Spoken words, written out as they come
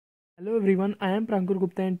Hello everyone, I am Prankur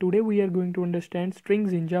Gupta and today we are going to understand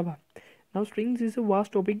strings in Java. Now strings is a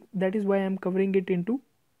vast topic, that is why I am covering it into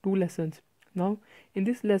two lessons. Now in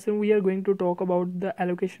this lesson we are going to talk about the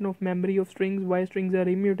allocation of memory of strings, why strings are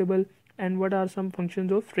immutable, and what are some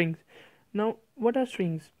functions of strings. Now what are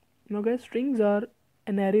strings? Now guys, strings are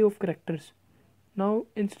an array of characters. Now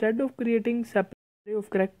instead of creating separate array of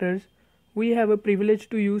characters, we have a privilege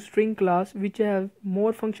to use string class which have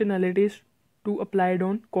more functionalities to apply it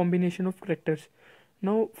on combination of characters.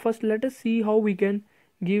 Now first let us see how we can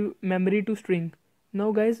give memory to string.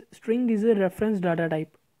 Now guys, string is a reference data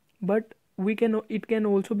type, but it can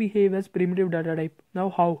also behave as primitive data type.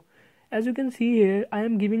 Now how? As you can see here, I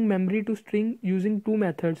am giving memory to string using two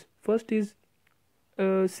methods. First is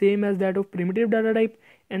same as that of primitive data type,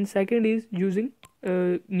 and second is using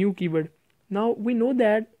new keyword. Now we know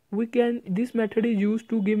that this method is used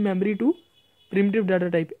to give memory to primitive data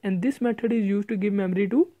type, and this method is used to give memory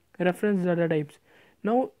to reference data types.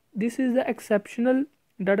 Now this is the exceptional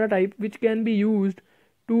data type which can be used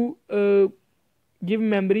to give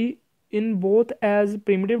memory in both as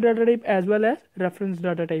primitive data type as well as reference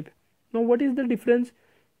data type. Now what is the difference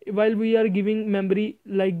while we are giving memory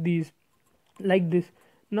like this?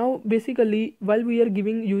 Now basically, while we are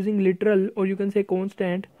giving using literal, or you can say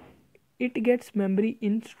constant, it gets memory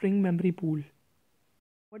in string memory pool.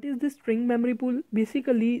 What is this string memory pool?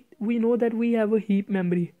 Basically, we know that we have a heap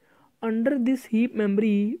memory. Under this heap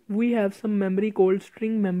memory, we have some memory called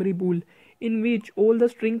string memory pool, in which all the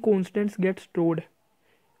string constants get stored.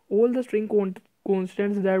 All the string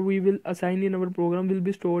constants that we will assign in our program will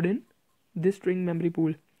be stored in this string memory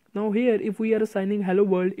pool. Now here, if we are assigning hello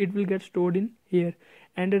world, it will get stored in here,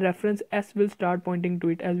 and a reference s will start pointing to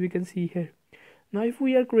it, as we can see here. Now if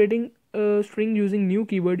we are creating a string using new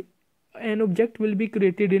keyword, an object will be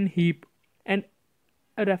created in heap and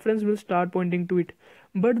a reference will start pointing to it.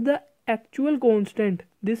 But the actual constant,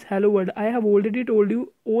 this hello world, I have already told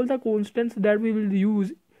you all the constants that we will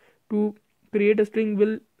use to create a string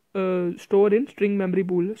will store in string memory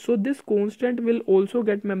pool. So this constant will also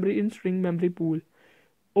get memory in string memory pool.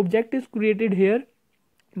 Object is created here,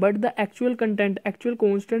 but the actual content, actual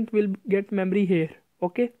constant will get memory here.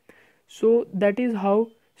 Okay, so that is how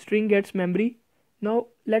string gets memory. Now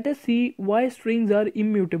let us see why strings are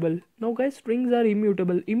immutable. Now guys, strings are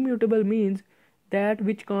immutable. Immutable means that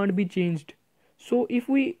which can't be changed. So if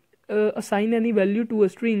we assign any value to a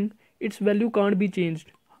string, its value can't be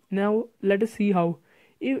changed. Now let us see how.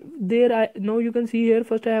 Now you can see here,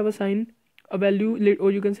 first I have assigned a value,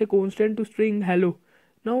 or you can say constant, to string hello.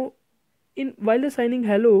 Now while assigning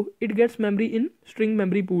hello, it gets memory in string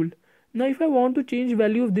memory pool. Now if I want to change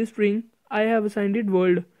value of this string, I have assigned it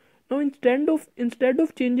world. Now instead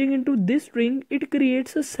of changing into this string, it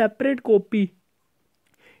creates a separate copy.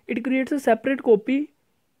 It creates a separate copy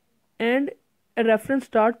and a reference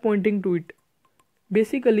start pointing to it.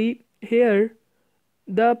 Basically here,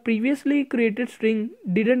 the previously created string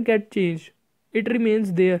didn't get changed. It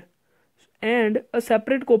remains there, and a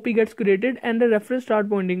separate copy gets created and a reference start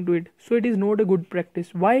pointing to it. So it is not a good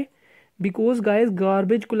practice. Why? Because guys,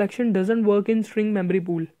 garbage collection doesn't work in string memory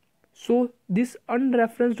pool. So this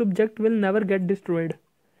unreferenced object will never get destroyed.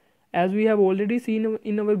 As we have already seen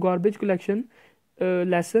in our garbage collection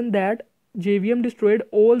lesson, that JVM destroyed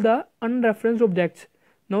all the unreferenced objects.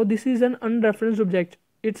 Now this is an unreferenced object.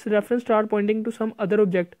 Its reference start pointing to some other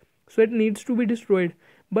object, so it needs to be destroyed.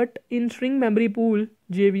 But in string memory pool,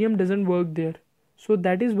 JVM doesn't work there. So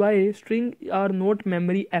that is why strings are not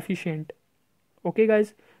memory efficient. Okay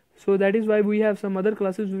guys, so that is why we have some other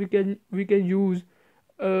classes we can use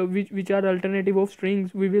which are alternative of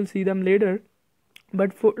strings. We will see them later.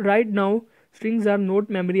 But for right now, strings are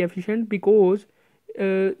not memory efficient because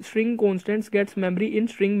string constants gets memory in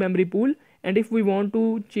string memory pool. And if we want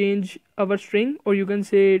to change our string, or you can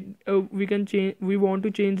say we want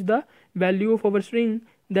to change the value of our string,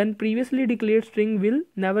 then previously declared string will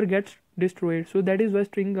never get destroyed. So that is why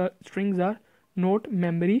strings are not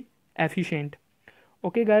memory efficient.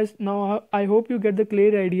 Okay guys, now I hope you get the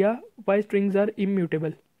clear idea why strings are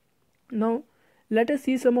immutable. Now let us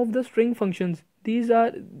see some of the string functions.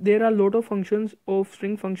 There are a lot of functions of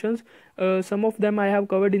string functions. Some of them I have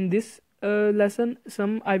covered in this lesson,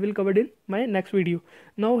 some I will cover in my next video.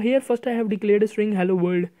 Now here, first I have declared a string hello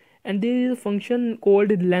world, and there is a function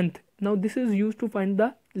called length. Now this is used to find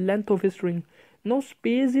the length of a string. Now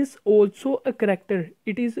space is also a character.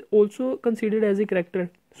 It is also considered as a character.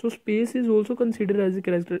 So space is also considered as a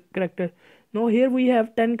character. Now here we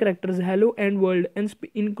have 10 characters, hello and world, and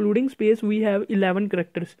including space we have 11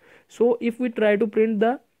 characters. So if we try to print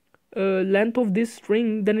the length of this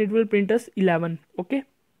string, then it will print us 11. Okay.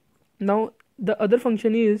 Now the other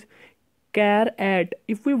function is char at.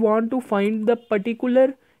 If we want to find the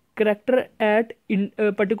particular character at in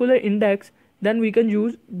a particular index, then we can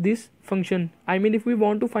use this function. I mean, if we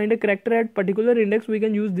want to find a character at particular index, we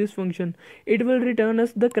can use this function. It will return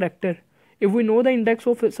us the character. If we know the index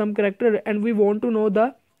of some character and we want to know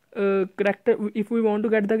the character, if we want to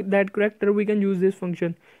get that character, we can use this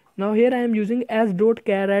function. Now here I am using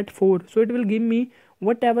as.char at 4, so it will give me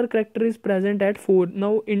whatever character is present at 4.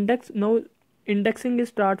 Now indexing is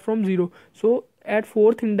start from 0, so at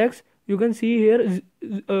 4th index you can see here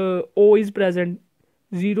O is present,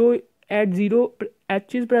 0 at 0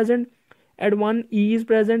 H is present, at 1 E is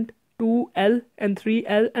present, 2 L and 3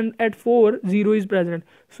 L, and at 4 0 is present,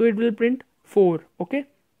 so it will print 4. Okay,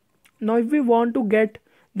 now if we want to get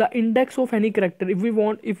the index of any character,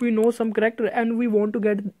 if we know some character and we want to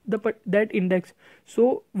get that index,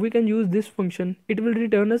 so we can use this function. It will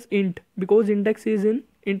return us int, because index is in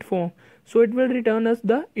int form, so it will return us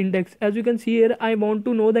the index. As you can see here, I want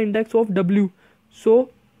to know the index of W, so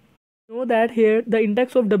know that here the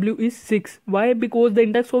index of W is 6. Why? Because the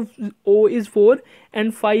index of O is 4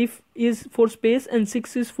 and 5 is for space and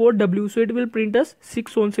 6 is for W, so it will print us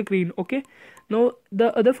 6 on screen. Okay, now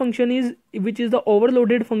the other function is, which is the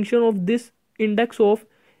overloaded function of this index of,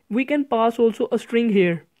 we can pass also a string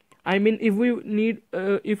here. I mean, if we need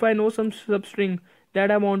if I know some substring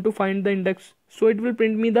that I want to find the index, so it will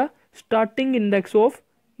print me the starting index of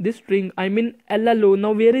this string. I mean LLO.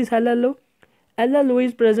 Now where is LLO? LLO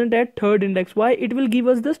is present at 3rd index. Why? It will give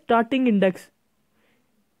us the starting index.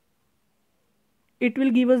 It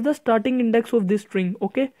will give us the starting index of this string.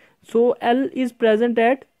 Okay, so L is present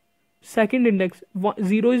at 2nd index.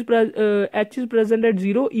 0 is H is present at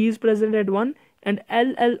 0, E is present at 1, and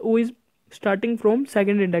LLO is starting from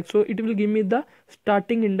 2nd index. So it will give me the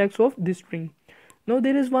starting index of this string. Now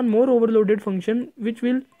there is one more overloaded function which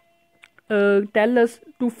will tell us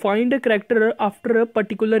to find a character after a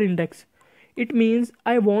particular index. It means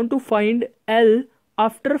I want to find L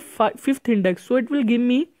after 5th index, so it will give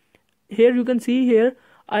me, here you can see here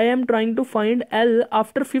I am trying to find L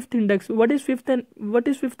after 5th index. What is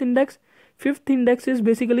 5th index? 5th index is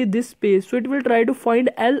basically this space, so it will try to find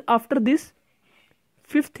L after this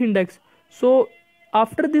 5th index. So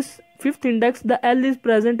after this 5th index, the L is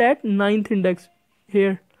present at 9th index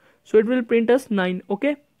here, so it will print us 9.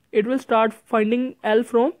 Okay, it will start finding L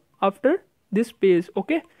from after this space.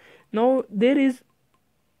 Okay, now there is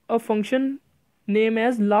a function named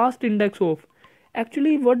as last index of.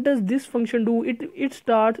 Actually, what does this function do?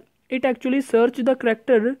 It actually search the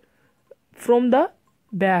character from the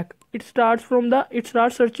back. It starts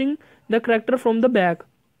searching the character from the back.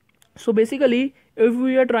 So basically, if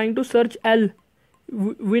we are trying to search L,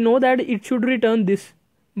 we know that it should return this,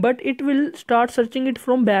 but it will start searching it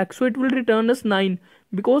from back, so it will return us 9,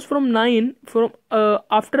 because from 9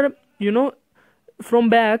 after from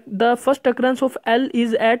back, the first occurrence of L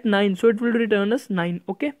is at 9, so it will return us 9.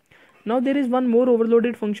 Okay, now there is one more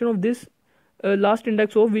overloaded function of this last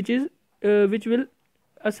index of, which will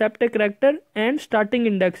accept a character and starting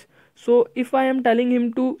index. So if I am telling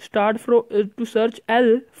him to start from to search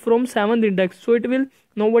L from 7th index, so it will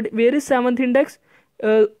know where is 7th index.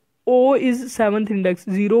 O is 7th index,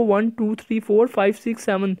 0 1 2 3 4 5 6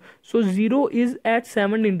 7, so 0 is at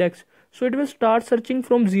 7th index, so it will start searching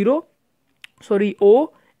from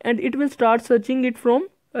O, and it will start searching it from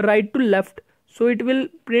right to left, so it will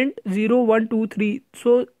print 0 1 2 3.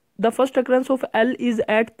 So the first occurrence of L is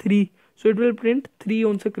at 3, so it will print 3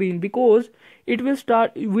 on screen, because it will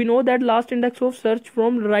start, we know that last index of search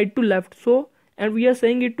from right to left, so and we are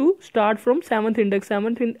saying it to start from 7th index. At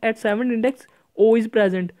 7th index O is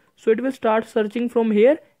present, so it will start searching from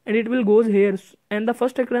here and it will goes here, and the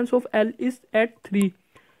first occurrence of L is at 3,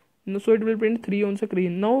 so it will print 3 on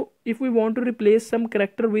screen. Now if we want to replace some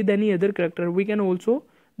character with any other character, we can also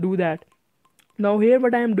do that. Now here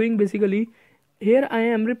what I am doing, basically here I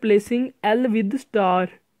am replacing L with star.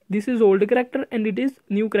 This is old character and it is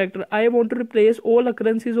new character. I want to replace all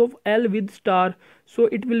occurrences of L with star, so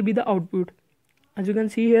it will be the output. As you can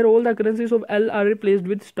see here, all the occurrences of L are replaced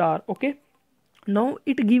with star. Okay, now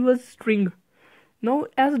it gives us string. Now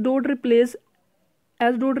as dot replace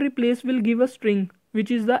will give us string,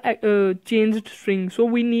 which is the changed string, so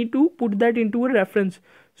we need to put that into a reference,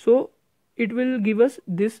 so it will give us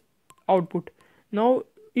this output. Now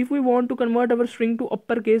if we want to convert our string to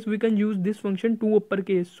uppercase, we can use this function to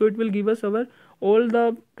uppercase, so it will give us all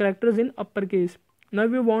the characters in uppercase. Now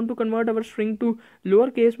if we want to convert our string to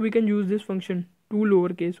lowercase, we can use this function two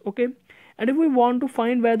lowercase. Okay, and if we want to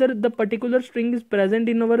find whether the particular string is present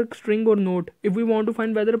in our string or not, if we want to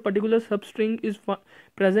find whether a particular substring is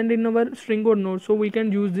present in our string or not, so we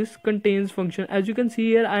can use this contains function. As you can see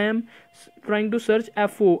here, I am trying to search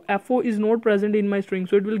fo is not present in my string,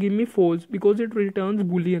 so it will give me false because it returns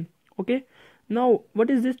boolean. Okay, now what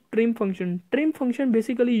is this trim function? Trim function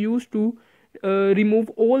basically used to remove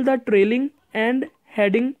all the trailing and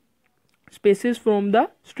heading spaces from the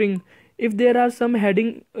string. If there are some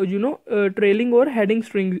heading trailing or heading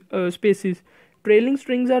string spaces, trailing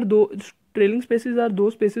spaces are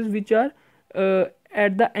those spaces which are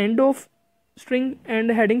at the end of string,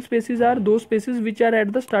 and heading spaces are those spaces which are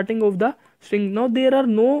at the starting of the string. Now there are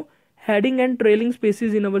no heading and trailing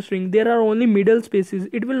spaces in our string, there are only middle spaces.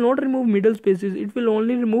 It will not remove middle spaces, it will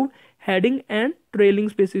only remove heading and trailing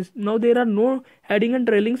spaces. Now there are no heading and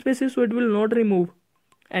trailing spaces, so it will not remove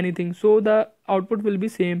anything, so the output will be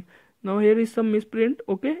same. Now here is some misprint.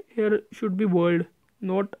 Okay, here should be world,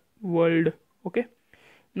 not world. Okay,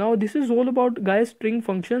 now this is all about, guys, string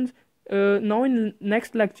functions. Now in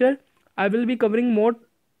next lecture I will be covering more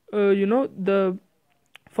the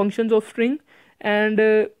functions of string, and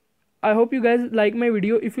I hope you guys like my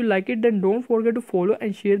video. If you like it, then don't forget to follow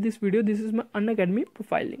and share this video. This is my Unacademy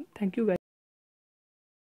profiling. Thank you guys.